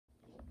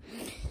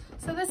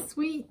So this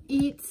Sweet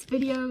Eats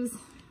videos,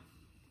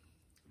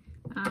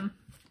 I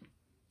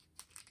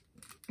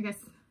guess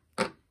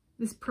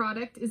this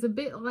product is a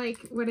bit like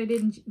what I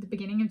did in the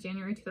beginning of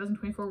January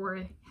 2024, where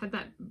I had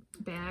that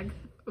bag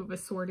of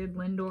assorted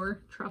Lindor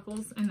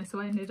truffles, and so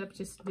I ended up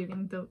just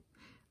doing the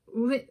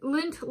Lint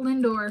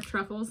Lindor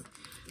truffles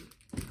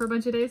for a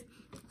bunch of days.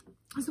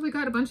 So we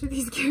got a bunch of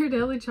these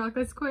Ghiradelli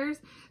chocolate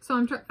squares. So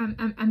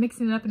I'm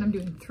mixing it up, and I'm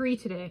doing 3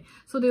 today.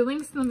 So the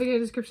links in the video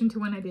description to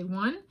when I did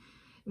 1,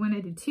 when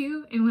I did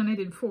 2, and when I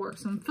did 4.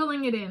 So I'm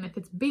filling it in. If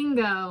it's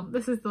bingo,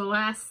 this is the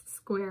last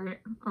square,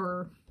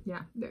 or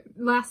yeah, the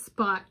last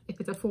spot.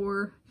 If it's a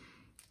 4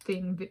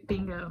 thing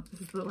bingo,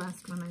 this is the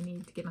last one I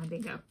need to get my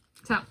bingo.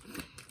 So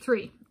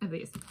 3 of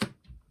these.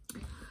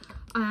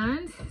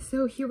 And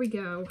so here we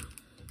go.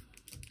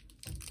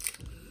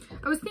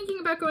 I was thinking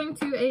about going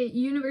to a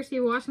University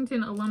of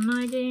Washington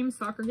alumni game,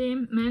 soccer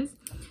game, men's,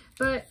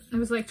 but I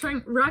was like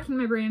racking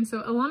my brain.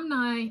 So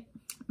alumni,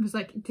 I was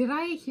like, did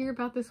I hear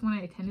about this when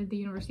I attended the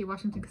University of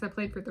Washington? Because I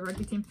played for the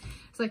rugby team.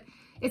 It's like,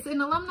 it's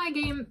an alumni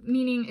game,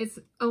 meaning it's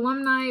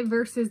alumni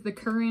versus the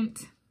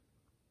current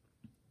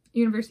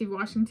University of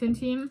Washington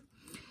team.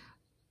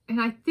 And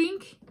I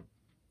think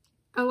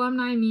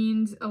alumni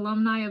means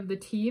alumni of the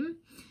team,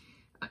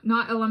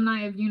 not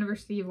alumni of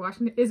University of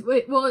Washington.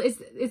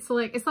 It's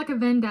like a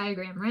Venn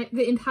diagram, right?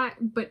 The entire,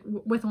 but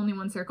with only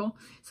one circle.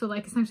 So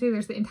like essentially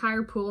there's the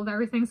entire pool of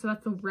everything. So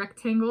that's the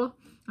rectangle.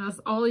 That's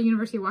all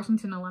University of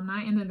Washington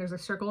alumni. And then there's a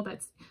circle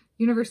that's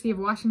University of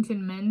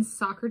Washington men's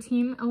soccer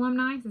team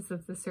alumni. This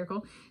is the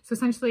circle. So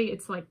essentially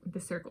it's like the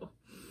circle.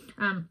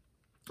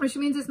 Which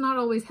means it's not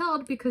always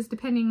held, because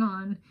depending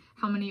on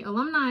how many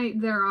alumni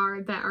there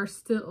are that are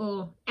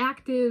still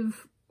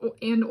active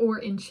and or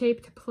in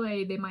shape to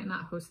play, they might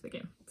not host the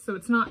game. So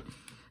it's not,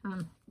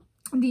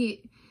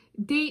 the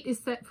date is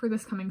set for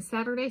this coming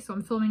Saturday. So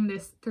I'm filming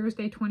this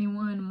Thursday,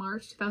 21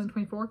 March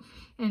 2024.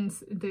 And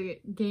the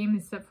game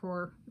is set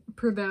for,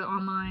 per the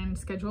online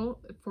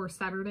schedule, for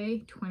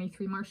Saturday,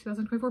 23 March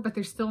 2024. But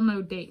there's still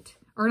no date,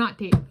 or not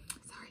date,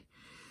 sorry,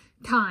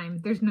 time.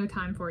 There's no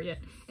time for it yet.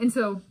 And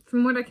so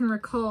from what I can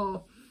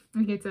recall,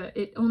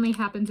 it only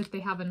happens if they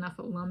have enough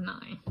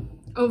alumni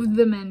of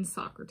the men's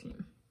soccer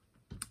team,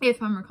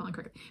 if I'm recalling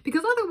correctly.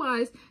 Because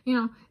otherwise, you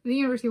know, the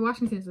University of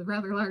Washington is a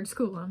rather large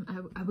school.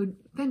 I would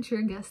venture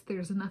a guess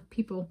there's enough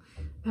people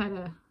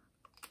that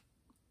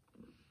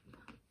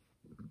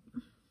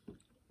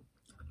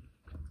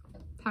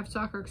have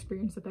soccer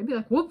experience that they'd be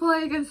like, we'll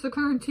play against the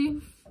current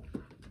team.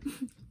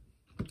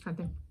 I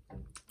think.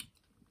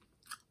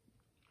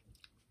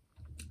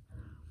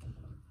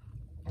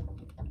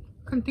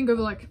 Couldn't think of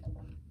like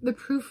the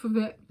proof of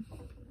it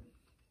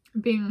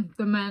being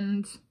the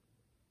men's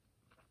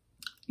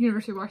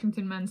University of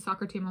Washington men's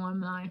soccer team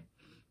alumni,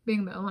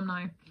 being the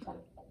alumni.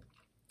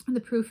 And the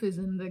proof is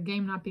in the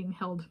game not being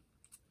held,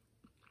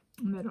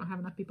 and they don't have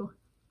enough people.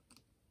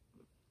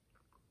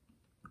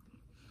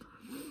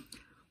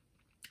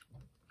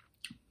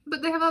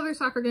 But they have other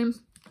soccer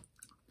games.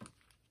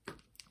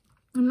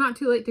 I'm not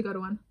too late to go to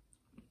one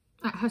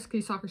at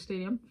Husky Soccer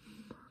Stadium.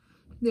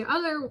 The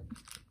other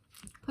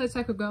place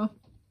I could go,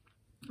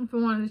 if I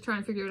wanted to try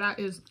and figure it out,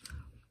 is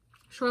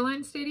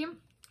Shoreline Stadium,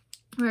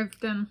 where I've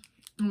done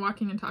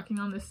walking and talking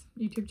on this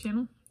YouTube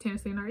channel,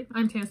 Tanis Leonhardi.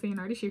 I'm Tanis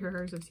Leonhardi, she, her,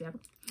 hers of Seattle.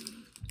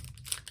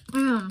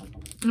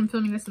 I'm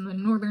filming this in the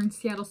northern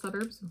Seattle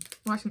suburbs,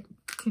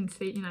 Washington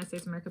State, United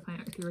States of America,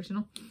 Planet Earth, the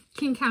original.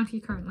 King County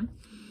currently.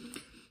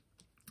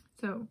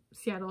 So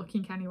Seattle,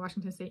 King County,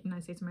 Washington State,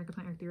 United States of America,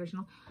 Planet Earth, the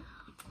original.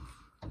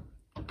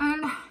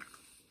 And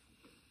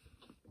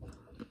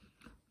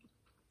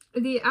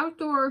the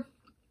outdoor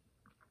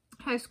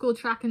high school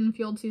track and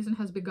field season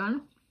has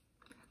begun.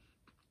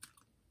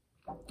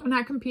 And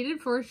I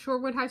competed for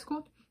Shorewood High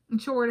School. And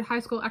Shorewood High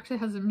School actually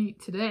has a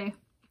meet today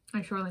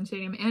at Shoreline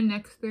Stadium and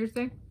next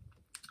Thursday.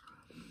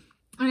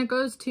 And it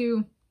goes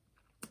to,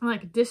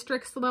 like,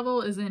 districts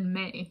level is in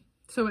May.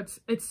 So it's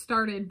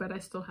started, but I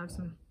still have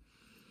some,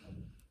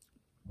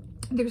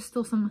 there's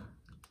still some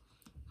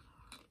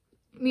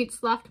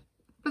meets left.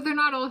 But they're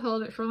not all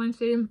held at Shoreline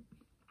Stadium.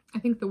 I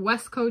think the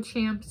Westco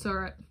champs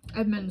are at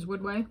Edmonds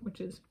Woodway, which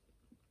is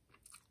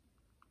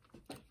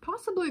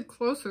possibly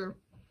closer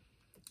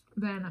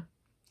than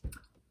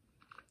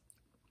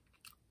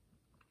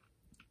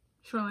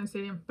Shoreline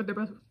Stadium, but they're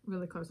both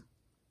really close.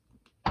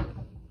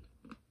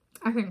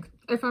 I think,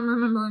 if I'm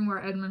remembering where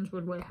Edmonds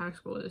Woodway High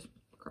School is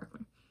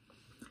correctly.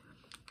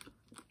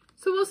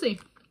 So we'll see.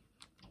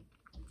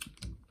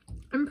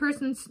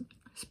 In-person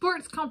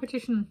sports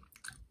competition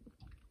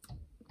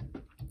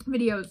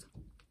videos,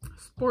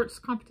 sports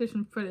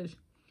competition footage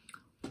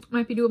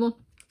might be doable.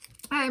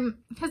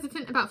 I'm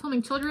hesitant about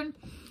filming children.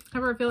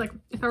 However, I feel like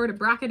if I were to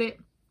bracket it,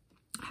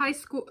 high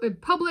school,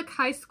 public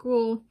high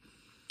school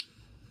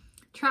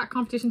track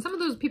competition, some of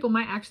those people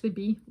might actually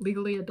be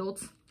legally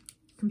adults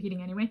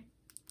competing anyway.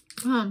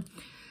 But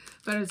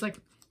I was like,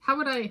 how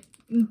would I,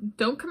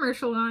 don't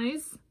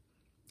commercialize,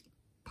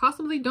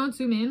 possibly don't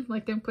zoom in,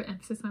 like don't put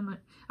emphasis on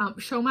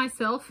that, show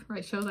myself,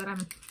 right, show that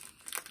I'm,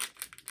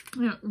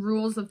 you know,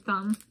 rules of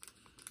thumb.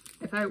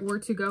 If if I were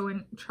to go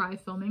and try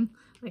filming,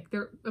 like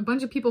a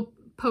bunch of people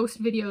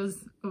post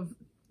videos of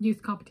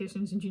youth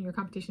competitions and junior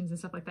competitions and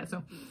stuff like that.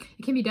 So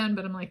it can be done,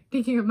 but I'm like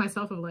thinking of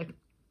myself of like,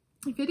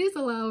 if it is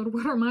allowed,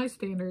 what are my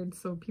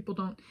standards? So people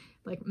don't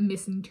like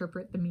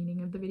misinterpret the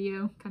meaning of the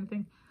video kind of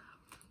thing.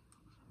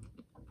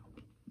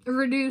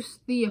 Reduce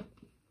the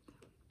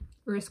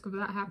risk of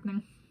that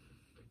happening.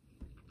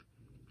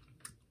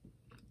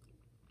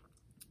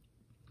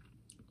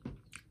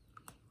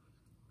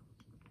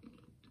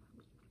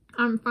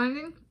 I'm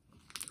finding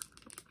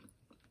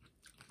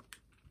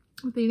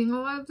with eating a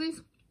lot of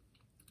these,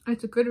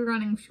 it's a good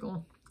running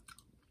fuel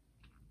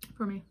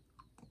for me.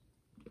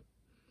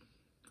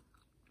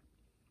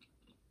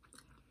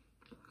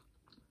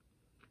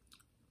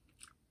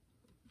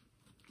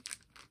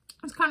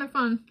 It's kind of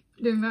fun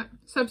doing that,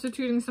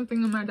 substituting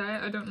something in my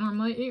diet I don't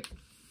normally eat,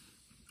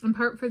 in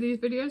part for these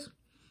videos.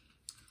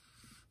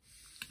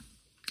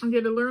 I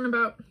get to learn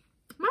about,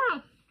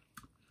 wow,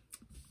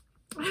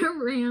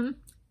 I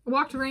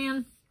walked,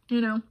 ran,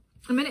 you know,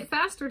 a minute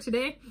faster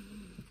today.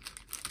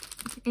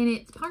 And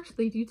it's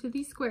partially due to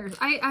these squares.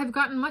 I've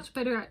gotten much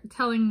better at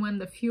telling when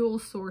the fuel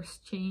source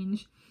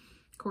change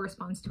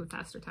corresponds to a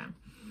faster time.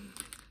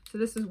 So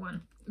this is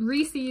one.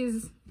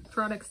 Reese's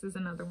products is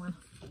another one.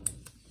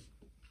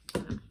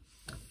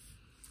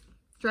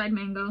 Dried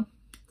mango.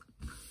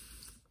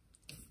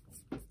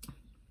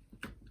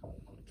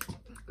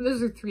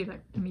 Those are three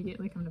that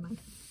immediately come to mind.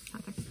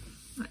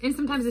 And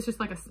sometimes it's just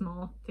like a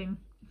small thing.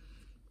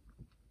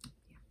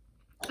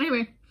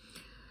 Anyway.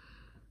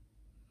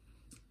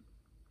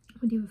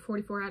 We'll do a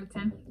 44 out of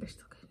 10. They're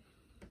still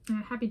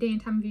good. Happy day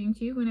and time of viewing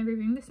to you whenever you're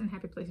viewing this, and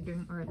happy place of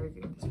viewing or ever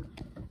viewing this.